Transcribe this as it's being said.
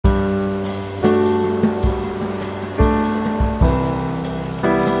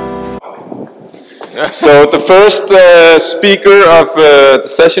So the first speaker of the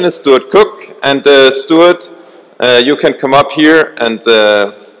session is Stuart Cook, and Stuart, you can come up here and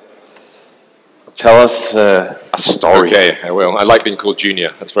tell us a story. Okay, I will. I like being called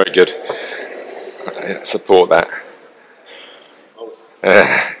Junior. That's very good. I support that.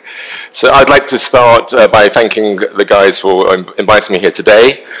 So I'd like to start by thanking the guys for inviting me here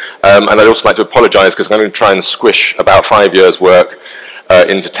today, and I'd also like to apologize because I'm going to try and squish about 5 years' work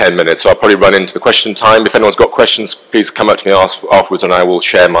into 10 minutes, so I'll probably run into the question time. If anyone's got questions, please come up to me afterwards and I will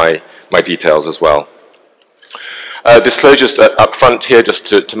share my details as well. Disclosures up front here, just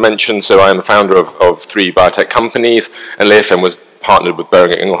to mention, so I am the founder of 3 biotech companies, and Leofem was partnered with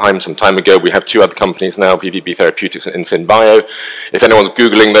Boehringer Ingelheim some time ago. We have 2 other companies now, VVB Therapeutics and Infin Bio. If anyone's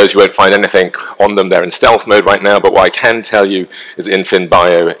Googling those, you won't find anything on them. They're in stealth mode right now, but what I can tell you is Infin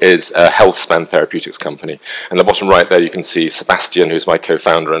Bio is a healthspan therapeutics company. And the bottom right there, you can see Sebastian, who's my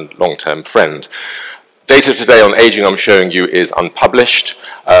co-founder and long-term friend. Data today on aging I'm showing you is unpublished,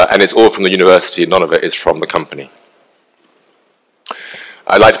 and it's all from the university. None of it is from the company.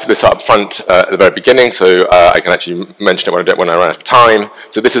 I like to put this up front at the very beginning, so I can actually mention it when I run out of time.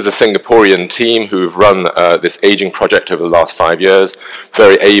 So this is the Singaporean team who've run this aging project over the last 5 years,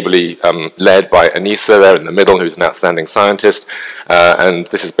 very ably led by Anissa there in the middle, who's an outstanding scientist, and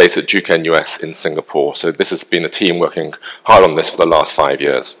this is based at Duke-NUS in Singapore. So this has been a team working hard on this for the last 5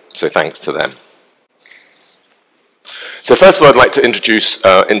 years, so thanks to them. So first of all, I'd like to introduce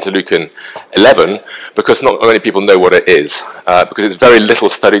interleukin-11, because not many people know what it is, because it's very little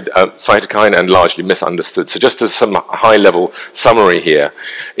studied cytokine and largely misunderstood. So just as some high-level summary here,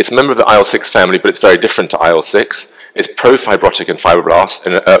 it's a member of the IL-6 family, but it's very different to IL-6. It's pro-fibrotic in fibroblasts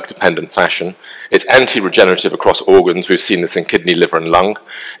in an ERK-dependent fashion. It's anti-regenerative across organs. We've seen this in kidney, liver, and lung.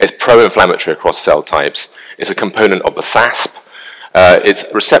 It's pro-inflammatory across cell types. It's a component of the SASP. Its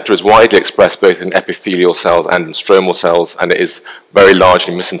receptor is widely expressed both in epithelial cells and in stromal cells, and it is very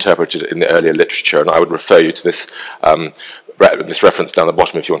largely misinterpreted in the earlier literature, and I would refer you to this, this reference down the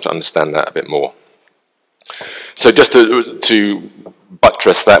bottom if you want to understand that a bit more. So just to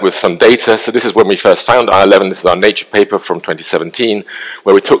buttress that with some data, so this is when we first found IL-11. This is our Nature paper from 2017,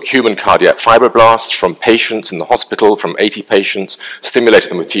 where we took human cardiac fibroblasts from patients in the hospital, from 80 patients,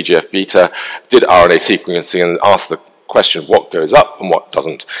 stimulated them with TGF-beta, did RNA sequencing, and asked the question what goes up and what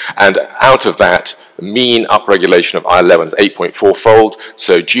doesn't. And out of that, the mean upregulation of IL-11 is 8.4-fold,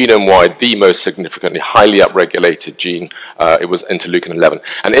 so genome-wide, the most significantly highly upregulated gene, it was interleukin-11.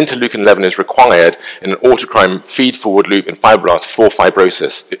 And interleukin-11 is required in an autocrine feed-forward loop in fibroblasts for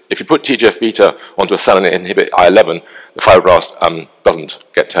fibrosis. If you put TGF-beta onto a cell and inhibit IL-11, the fibroblast doesn't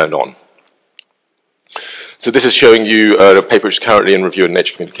get turned on. So this is showing you a paper which is currently in review in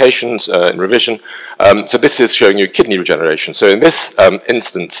Nature Communications, in revision. So this is showing you kidney regeneration. So in this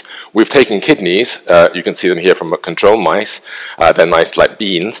instance, we've taken kidneys, you can see them here from control mice, they're nice like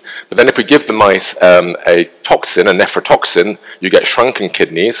beans, but then if we give the mice a toxin, a nephrotoxin, you get shrunken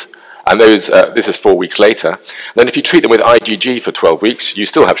kidneys, and those, this is 4 weeks later. Then if you treat them with IgG for 12 weeks, you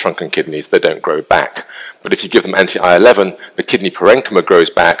still have shrunken kidneys, they don't grow back. But if you give them anti-IL-11, the kidney parenchyma grows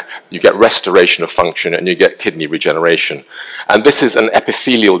back, you get restoration of function, and you get kidney regeneration. And this is an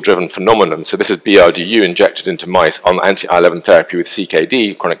epithelial-driven phenomenon. So this is BRDU injected into mice on anti-IL-11 therapy with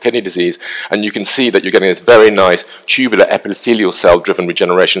CKD, chronic kidney disease, and you can see that you're getting this very nice tubular epithelial cell-driven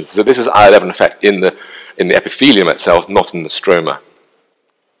regeneration. So this is IL-11 effect in the epithelium itself, not in the stroma.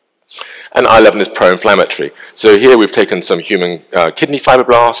 And IL-11 is pro-inflammatory. So here we've taken some human kidney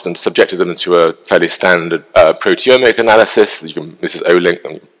fibroblasts and subjected them to a fairly standard proteomic analysis. This is O-link,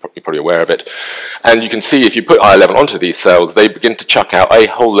 you're probably aware of it. And you can see if you put IL-11 onto these cells, they begin to chuck out a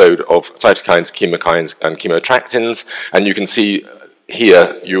whole load of cytokines, chemokines, and chemoattractins. And you can see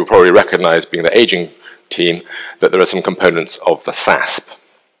here, you will probably recognize, being the aging team, that there are some components of the SASP.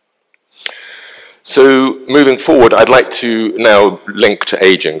 So moving forward, I'd like to now link to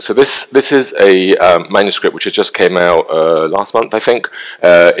aging. So this is a manuscript which has just came out last month, I think,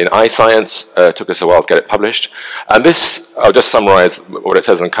 in iScience. It took us a while to get it published. And this, I'll just summarize what it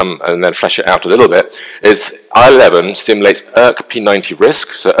says and then flesh it out a little bit, is IL-11 stimulates ERK P90 risk.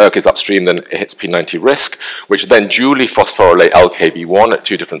 So ERK is upstream, then it hits P90 risk, which then duly phosphorylate LKB1 at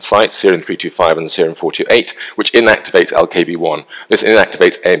 2 different sites, serum 325 and serum 428, which inactivates LKB1. This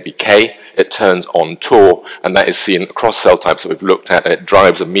inactivates AMPK. It turns on TOR, and that is seen across cell types that we've looked at, and it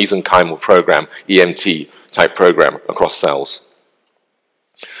drives a mesenchymal program, EMT type program across cells.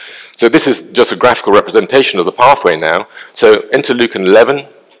 So this is just a graphical representation of the pathway now. So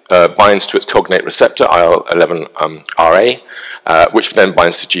interleukin-11 binds to its cognate receptor, IL-11 RA, which then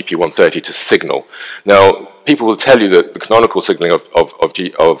binds to GP130 to signal. Now, people will tell you that the canonical signaling of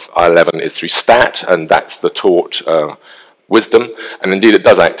IL-11 is through STAT, and that's the taught wisdom, and indeed it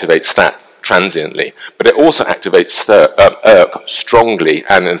does activate STAT transiently, but it also activates ERK strongly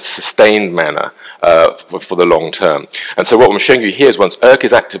and in a sustained manner for the long term. And so what I'm showing you here is once ERK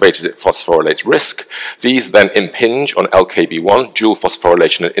is activated, it phosphorylates RISC. These then impinge on LKB1, dual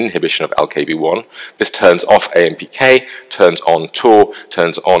phosphorylation and inhibition of LKB1. This turns off AMPK, turns on TOR,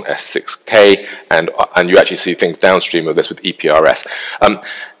 turns on S6K, and you actually see things downstream of this with EPRS.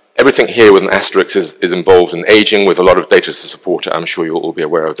 Everything here with an asterisk is involved in aging with a lot of data to support it. I'm sure you'll all be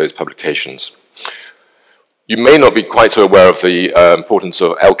aware of those publications. You may not be quite so aware of the importance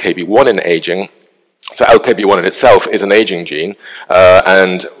of LKB1 in aging. So LKB1 in itself is an aging gene,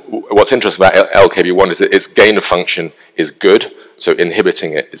 and what's interesting about LKB1 is that its gain of function is good, so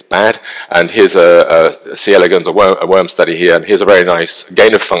inhibiting it is bad. And here's a C. elegans, a worm study here, and here's a very nice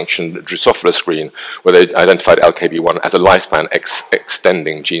gain of function Drosophila screen where they identified LKB1 as a lifespan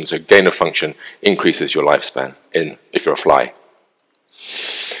extending gene, so gain of function increases your lifespan if you're a fly.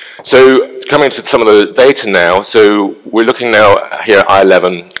 So coming to some of the data now, so we're looking now here at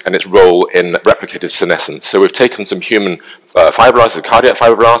IL-11 and its role in replicated senescence. So we've taken some human fibroblasts, the cardiac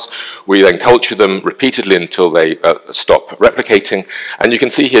fibroblasts, we then culture them repeatedly until they stop replicating. And you can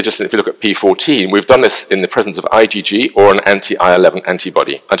see here, just if you look at P14, we've done this in the presence of IgG or an anti-IL-11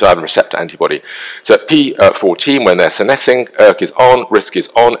 antibody, anti-IL-11 receptor antibody. So at P14, when they're senescing, ERK is on, RISC is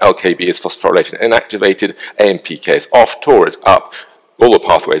on, LKB is phosphorylated and inactivated, AMPK is off, TOR is up, all the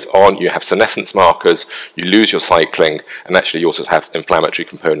pathways on, you have senescence markers, you lose your cycling, and actually you also have inflammatory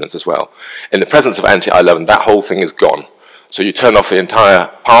components as well. In the presence of anti-IL-11, that whole thing is gone. So you turn off the entire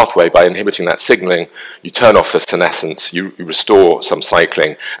pathway by inhibiting that signaling, you turn off the senescence, you restore some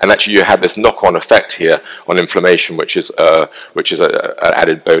cycling, and actually you have this knock-on effect here on inflammation, which is an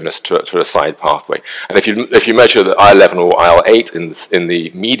added bonus to a side pathway. And if you measure the IL-11 or IL-8 in the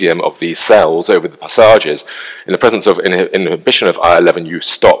medium of these cells over the passages, in the presence of inhibition of IL-11, you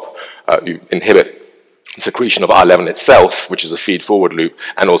stop, you inhibit secretion of IL-11 itself, which is a feed-forward loop,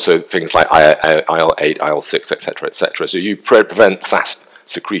 and also things like IL-8, IL-6, etc., etc. So you prevent SASP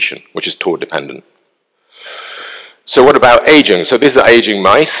secretion, which is TOR-dependent. So what about aging? So these are aging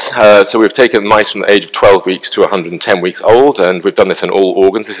mice. So we've taken mice from the age of 12 weeks to 110 weeks old, and we've done this in all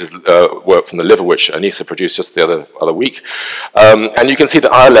organs. This is work from the liver, which Anissa produced just the other week. And you can see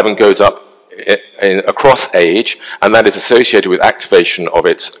that IL-11 goes up across age, and that is associated with activation of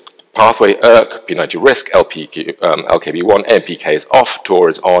its pathway ERK, P90 RISC, LKB1, AMPK is off, TOR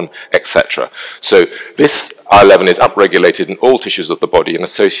is on, etc. So this IL-11 is upregulated in all tissues of the body and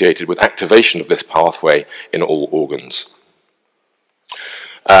associated with activation of this pathway in all organs.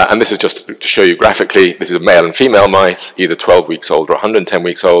 And this is just to show you graphically, this is a male and female mice, either 12 weeks old or 110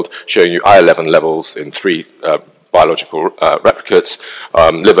 weeks old, showing you IL-11 levels in 3 biological replicates,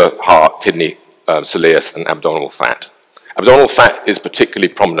 liver, heart, kidney, cilious, and abdominal fat. Abdominal fat is particularly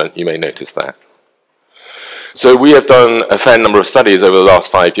prominent, you may notice that. So we have done a fair number of studies over the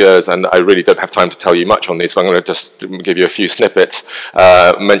last 5 years, and I really don't have time to tell you much on these, so I'm going to just give you a few snippets,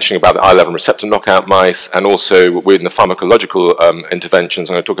 mentioning about the IL-11 receptor knockout mice, and also within the pharmacological interventions,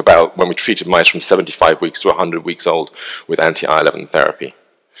 I'm going to talk about when we treated mice from 75 weeks to 100 weeks old with anti-IL-11 therapy.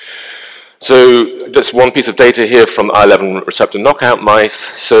 So just one piece of data here from the IL-11 receptor knockout mice.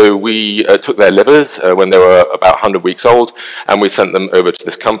 So we took their livers when they were about 100 weeks old, and we sent them over to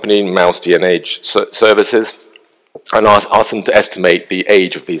this company, Mouse DNA Services, and asked them to estimate the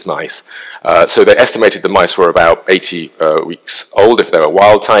age of these mice. So they estimated the mice were about 80 weeks old if they were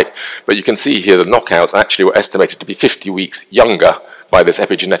wild type, but you can see here the knockouts actually were estimated to be 50 weeks younger by this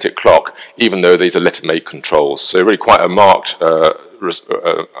epigenetic clock, even though these are litter-mate controls. So really quite a marked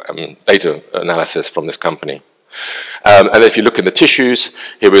data analysis from this company. And if you look in the tissues,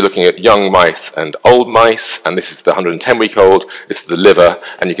 here we're looking at young mice and old mice, and this is the 110-week-old, this is the liver,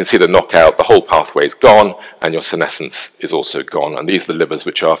 and you can see the knockout, the whole pathway is gone, and your senescence is also gone. And these are the livers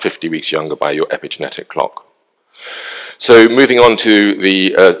which are 50 weeks younger by your epigenetic clock. So moving on to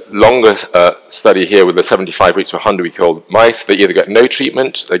the longer study here with the 75 weeks to 100-week-old mice, they either get no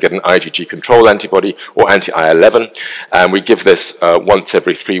treatment, they get an IgG control antibody or anti-IL-11, and we give this once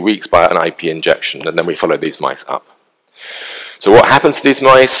every 3 weeks by an IP injection, and then we follow these mice up. So what happens to these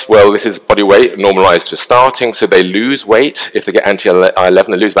mice? Well, this is body weight normalized to starting, so they lose weight. If they get anti-IL-11,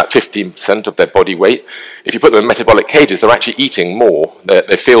 they lose about 15% of their body weight. If you put them in metabolic cages, they're actually eating more.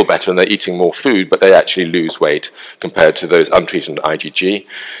 They feel better and they're eating more food, but they actually lose weight compared to those untreated IgG.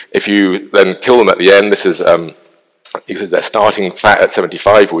 If you then kill them at the end, this is their starting fat at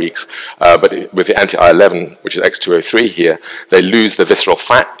 75 weeks, but with the anti-IL-11, which is X203 here, they lose the visceral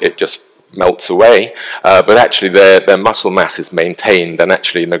fat. It just melts away, but actually their muscle mass is maintained, and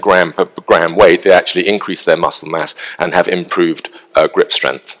actually in a gram per gram weight, they actually increase their muscle mass and have improved grip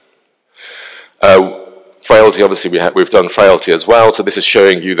strength. Frailty, obviously we've done frailty as well, so this is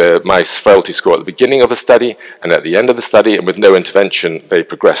showing you the mice frailty score at the beginning of the study and at the end of the study, and with no intervention they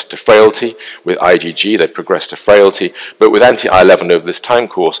progressed to frailty. With IgG they progressed to frailty, but with anti-IL-11 over this time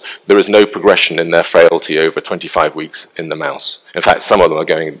course there is no progression in their frailty over 25 weeks in the mouse. In fact, some of them are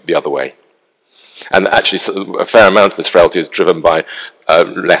going the other way. And actually a fair amount of this frailty is driven by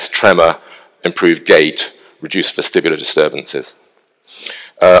less tremor, improved gait, reduced vestibular disturbances.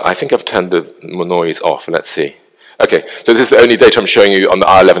 I think I've turned the noise off. Let's see. Okay, so this is the only data I'm showing you on the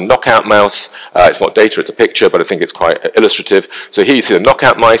IL-11 knockout mouse. It's not data, it's a picture, but I think it's quite illustrative. So here you see the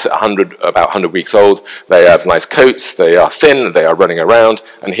knockout mice at about 100 weeks old. They have nice coats, they are thin, they are running around,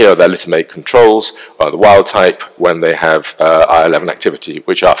 and here are their littermate controls, the wild type, when they have IL-11 activity,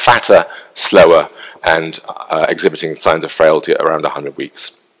 which are fatter, slower, and exhibiting signs of frailty at around 100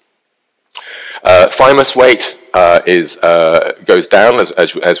 weeks. Thymus weight goes down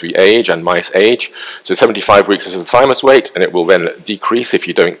as we age and mice age. So 75 weeks is the thymus weight, and it will then decrease if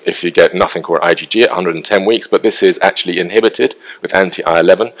you get nothing called IgG at 110 weeks. But this is actually inhibited with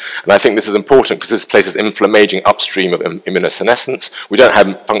anti-IL-11, and I think this is important because this places inflammation upstream of immunosenescence. We don't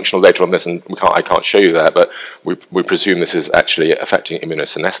have functional data on this, and I can't show you that, but we presume this is actually affecting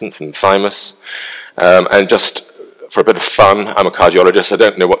immunosenescence in the thymus. And just for a bit of fun, I'm a cardiologist. I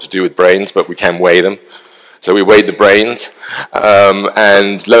don't know what to do with brains, but we can weigh them. So we weighed the brains,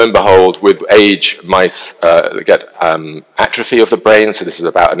 and lo and behold, with age, mice get atrophy of the brain, so this is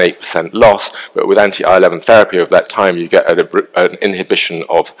about an 8% loss, but with anti-IL-11 therapy over that time, you get an inhibition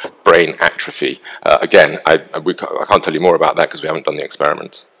of brain atrophy. Again, I can't tell you more about that because we haven't done the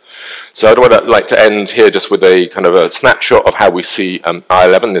experiments. So I'd like to end here just with a kind of a snapshot of how we see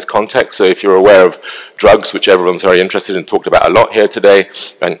IL-11 in this context. So if you're aware of drugs, which everyone's very interested in, talked about a lot here today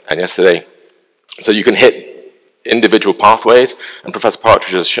and yesterday, so you can hit individual pathways, and Professor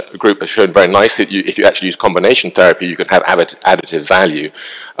Partridge's group has shown very nicely that if you actually use combination therapy, you can have additive value.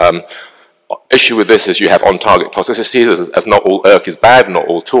 Issue with this is you have on-target toxicities, as not all ERK is bad, not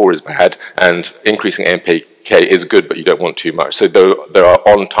all TOR is bad, and increasing AMPK is good, but you don't want too much. So there are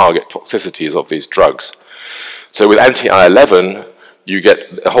on-target toxicities of these drugs. So with anti-IL-11, you get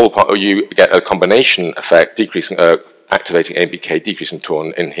a combination effect, decreasing ERK, activating AMPK, decreasing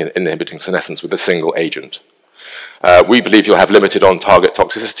TOR, and inhibiting senescence with a single agent. We believe you'll have limited on-target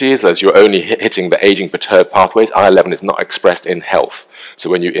toxicities as you're only hitting the aging-perturbed pathways. IL-11 is not expressed in health, so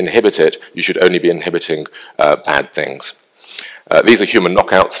when you inhibit it, you should only be inhibiting bad things. These are human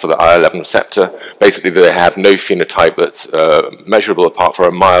knockouts for the IL-11 receptor. Basically, they have no phenotype that's measurable apart from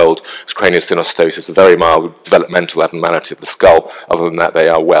a mild craniosynostosis, a very mild developmental abnormality of the skull. Other than that, they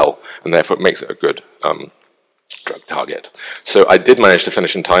are well, and therefore it makes it a good drug target. So I did manage to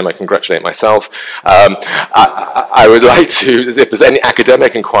finish in time. I congratulate myself. I would like to, if there's any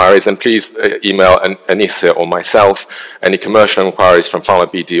academic inquiries, then please email Anissa or myself. Any commercial inquiries from Pharma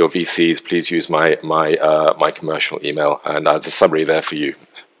BD or VCs, please use my commercial email, and there's a summary there for you.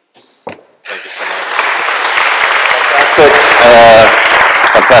 Thank you so much.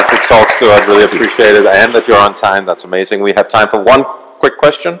 Fantastic talk, Stuart. Really appreciate it. And that you're on time. That's amazing. We have time for one quick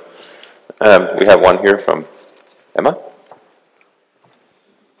question. We have one here from Emma?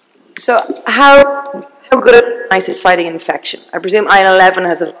 So how good are mice at fighting infection? I presume IL-11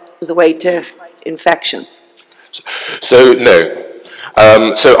 has a way to fight infection. So no.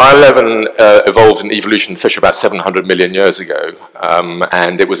 So IL-11 evolved in evolution in fish about 700 million years ago,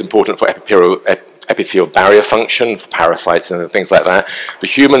 and it was important for epithelial barrier function, for parasites and things like that. The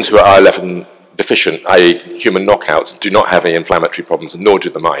humans who are IL-11 deficient, i.e. human knockouts, do not have any inflammatory problems, nor do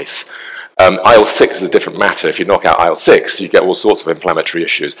the mice. IL-6 is a different matter. If you knock out IL-6, you get all sorts of inflammatory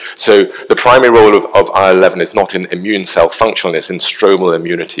issues. So the primary role of IL-11 is not in immune cell function, it's in stromal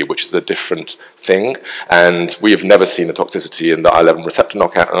immunity, which is a different thing. And we have never seen a toxicity in the IL-11 receptor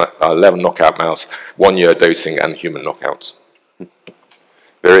knockout, IL-11 knockout mouse, 1 year dosing and human knockouts.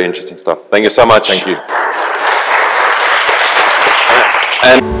 Very interesting stuff. Thank you so much. Thank you.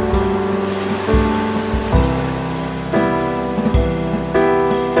 And